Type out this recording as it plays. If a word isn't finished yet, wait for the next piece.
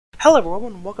Hello everyone,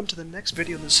 and welcome to the next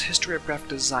video in this History of Graphic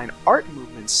Design Art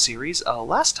Movement series.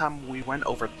 Last time we went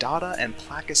over Dada and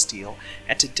Plakasteel,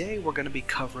 and today we're going to be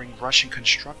covering Russian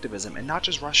Constructivism, and not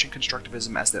just Russian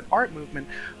Constructivism as an art movement,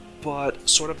 but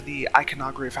sort of the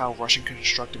iconography of how Russian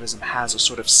Constructivism has a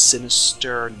sort of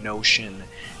sinister notion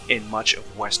in much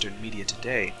of Western media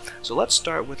today. So let's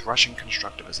start with Russian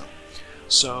Constructivism.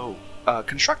 So,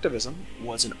 Constructivism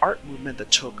was an art movement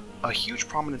that took a huge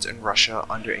prominence in Russia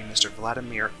under a Mr.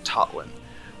 Vladimir Tatlin.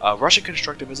 Russian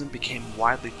Constructivism became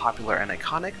widely popular and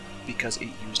iconic because it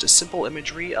used a simple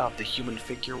imagery of the human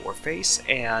figure or face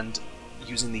and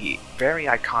using the very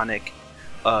iconic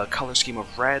color scheme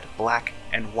of red, black,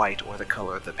 and white, or the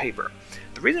color of the paper.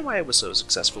 The reason why it was so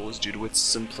successful is due to its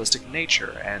simplistic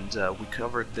nature, and we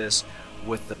covered this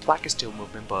with the Plakasteel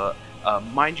movement, but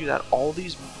mind you that all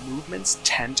these movements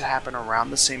tend to happen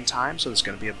around the same time, so there's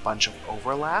going to be a bunch of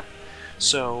overlap.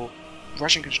 So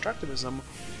Russian Constructivism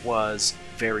was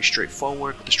very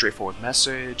straightforward, with a straightforward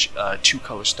message,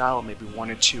 two-color style, maybe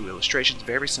one or two illustrations,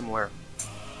 very similar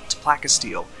to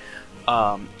Plakasteel.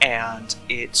 And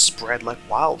it spread like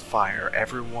wildfire.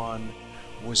 Everyone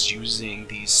was using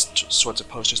these sorts of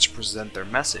posters to present their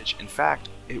message. In fact,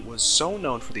 it was so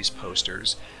known for these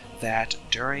posters that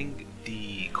during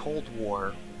the Cold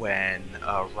War, when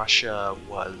Russia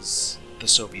was the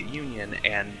Soviet Union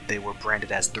and they were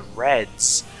branded as the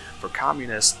Reds for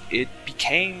communists, it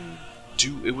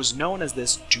was known as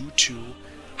this due to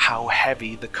how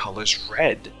heavy the colors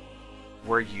red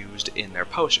were used in their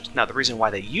posters. Now, the reason why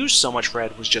they used so much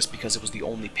red was just because it was the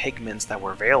only pigments that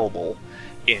were available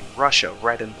in Russia.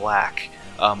 Red and black,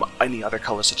 any other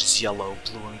colors such as yellow,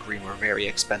 blue, and green were very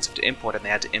expensive to import, and they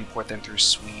had to import them through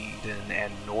Sweden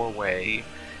and Norway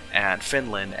and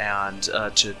Finland, and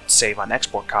to save on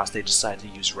export costs, they decided to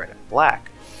use red and black.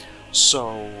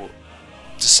 So,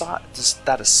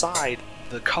 that aside,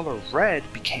 the color red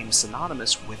became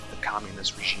synonymous with the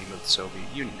communist regime of the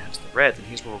Soviet Union, hence the Reds, and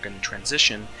here's where we're going to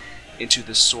transition into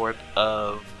this sort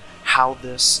of how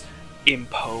this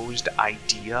imposed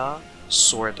idea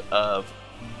sort of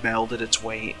melded its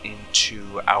way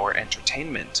into our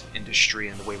entertainment industry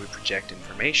and the way we project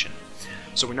information.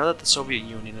 So we know that the Soviet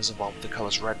Union has evolved the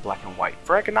colors red, black, and white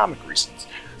for economic reasons.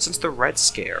 Since the Red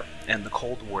Scare and the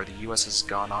Cold War, the US has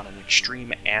gone on an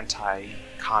extreme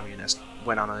anti-communist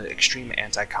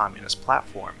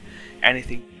platform.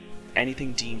 Anything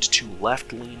deemed too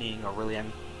left-leaning or really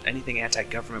anything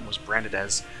anti-government was branded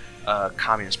as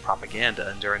communist propaganda,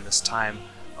 and during this time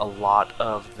a lot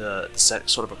of the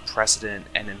sort of a precedent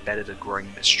and embedded a growing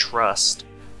mistrust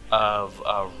of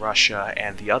Russia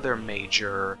and the other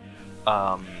major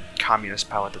communist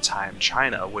power at the time,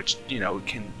 China, which you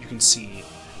can see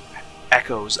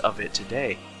echoes of it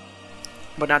today.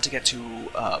 But not to get too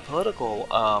political,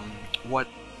 what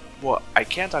I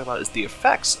can talk about is the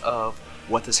effects of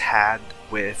what this had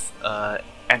with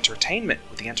entertainment,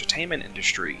 with the entertainment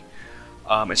industry.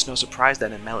 It's no surprise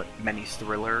that in many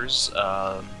thrillers,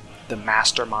 the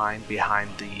mastermind behind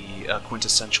the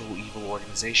quintessential evil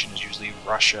organization is usually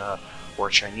Russia or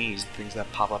Chinese. The things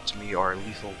that pop up to me are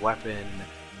Lethal Weapon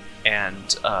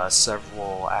and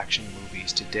several action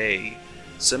movies today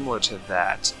similar to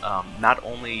that, not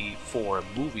only for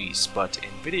movies but in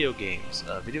video games.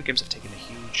 Video games have taken a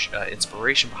huge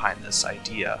inspiration behind this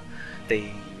idea.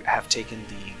 They have taken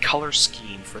the color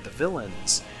scheme for the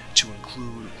villains to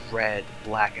include red,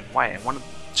 black, and white. And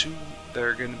there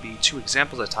are going to be two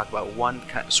examples I talk about. One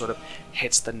kind of sort of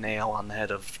hits the nail on the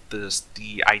head of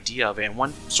the idea of it, and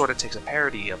one sort of takes a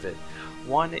parody of it.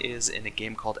 One is in a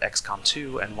game called XCOM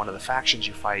 2, and one of the factions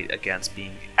you fight against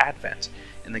being Advent.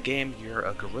 In the game, you're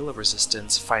a guerrilla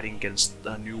resistance fighting against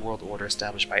the New World Order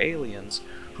established by aliens,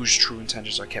 whose true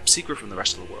intentions are kept secret from the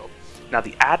rest of the world. Now,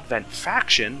 the Advent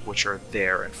faction, which are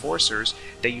their enforcers,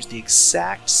 they use the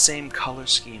exact same color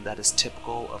scheme that is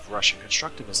typical of Russian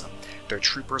Constructivism. Their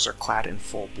troopers are clad in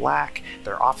full black,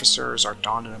 their officers are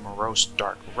donned in a morose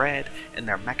dark red, and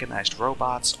their mechanized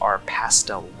robots are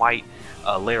pastel white.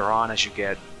 Later on, as you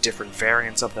get different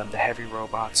variants of them, the heavy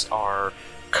robots are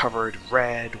covered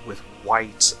red with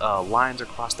white lines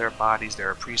across their bodies.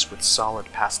 They're priests with solid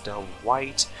pastel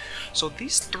white. So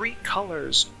these three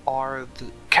colors are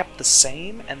kept the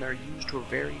same, and they're used to a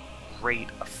very great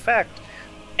effect.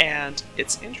 And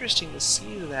it's interesting to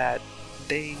see that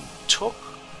they took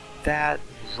that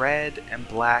red and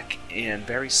black and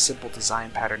very simple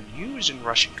design pattern used in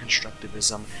Russian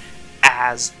Constructivism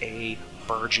as a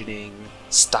burgeoning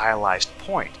stylized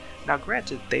point. Now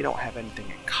granted, they don't have anything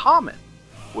in common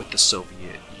with the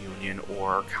Soviet Union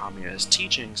or communist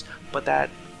teachings, but that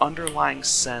underlying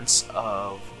sense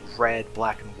of red,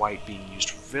 black, and white being used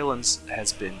for villains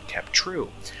has been kept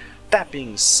true. That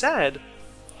being said,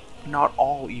 not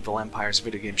all evil empires of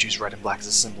video games use red and black as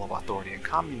a symbol of authority and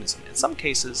communism. In some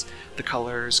cases, the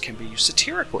colors can be used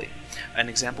satirically. An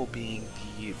example being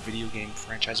the video game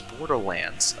franchise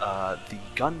Borderlands. The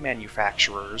gun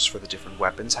manufacturers for the different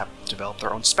weapons have developed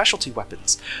their own specialty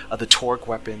weapons. The Torgue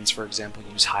weapons, for example,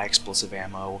 use high explosive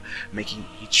ammo, making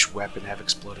each weapon have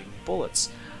exploding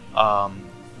bullets.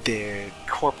 The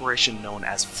corporation known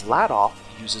as Vladov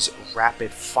uses rapid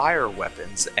fire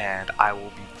weapons, and I will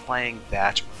be playing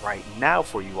that right now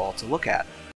for you all to look at.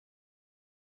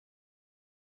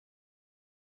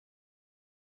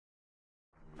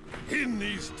 In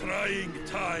these trying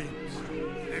times,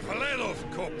 the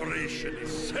Vladov Corporation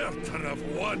is certain of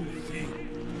one thing.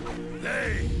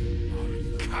 They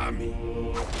are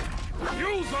coming.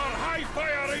 Use our high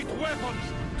fire rate weapons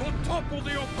to topple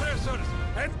the oppressors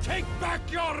and take back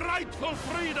your rightful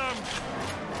freedom!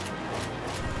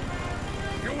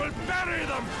 You will bury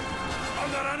them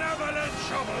under an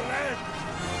avalanche of lead!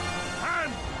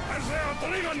 And as they are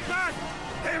driven back,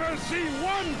 they will see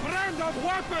one brand of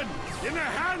weapon in the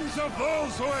hands of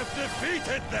those who have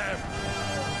defeated them!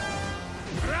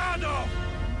 Vladov!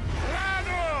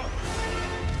 Vladov!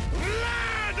 Vladov!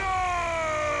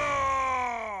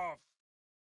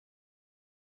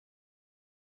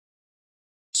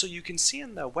 So you can see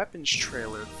in the weapons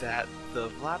trailer that the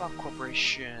Vladov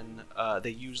Corporation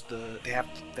they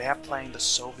have playing the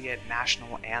Soviet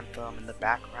national anthem in the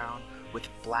background with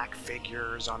black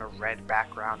figures on a red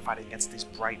background fighting against these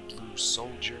bright blue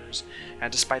soldiers.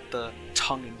 And despite the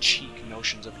tongue-in-cheek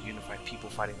notions of a unified people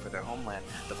fighting for their homeland,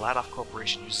 the Vladov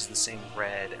Corporation uses the same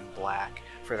red and black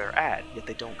for their ad, yet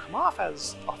they don't come off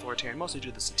as authoritarian, mostly due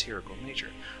to the satirical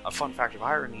nature. A fun fact of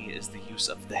irony is the use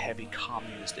of the heavy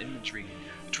communist imagery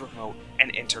to promote an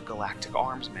intergalactic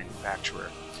arms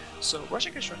manufacturer. So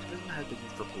Russian Constructivism has been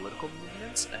used for political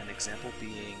movements, an example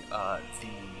being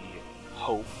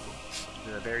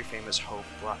the very famous Hope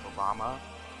Barack Obama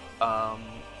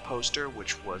poster,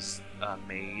 which was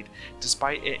made,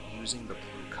 despite it using the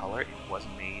blue color, it was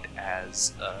made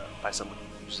as by someone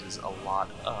who uses a lot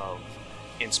of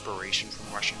inspiration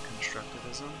from Russian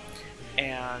Constructivism,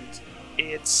 and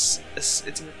it's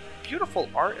a beautiful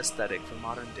art aesthetic for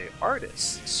modern day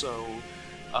artists. So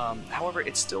however,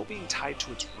 it's still being tied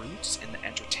to its roots in the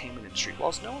entertainment industry. While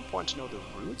it's now important to know the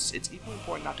roots, it's equally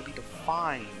important not to be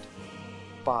defined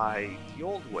by the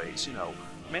old ways. You know,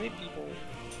 many people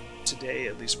today,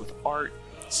 at least with art,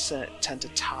 tend to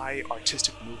tie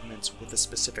artistic movements with a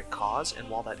specific cause, and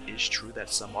while that is true that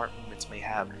some art movements may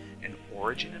have an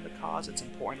origin in the cause, it's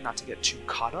important not to get too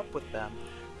caught up with them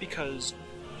because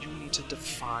you need to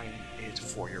define it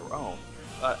for your own.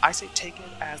 I say take it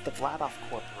as the Vladov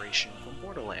Corporation from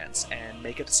Borderlands and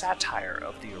make it a satire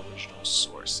of the original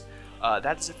source.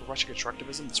 That is it for Russian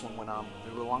Constructivism. This one went on a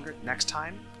little longer. Next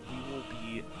time, we will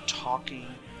be talking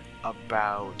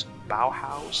about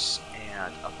Bauhaus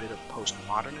and a bit of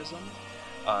postmodernism.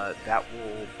 That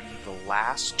will be the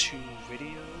last two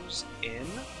videos in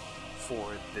for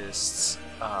this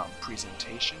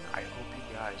presentation. I hope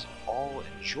you guys all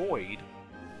enjoyed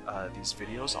these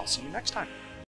videos. I'll see you next time.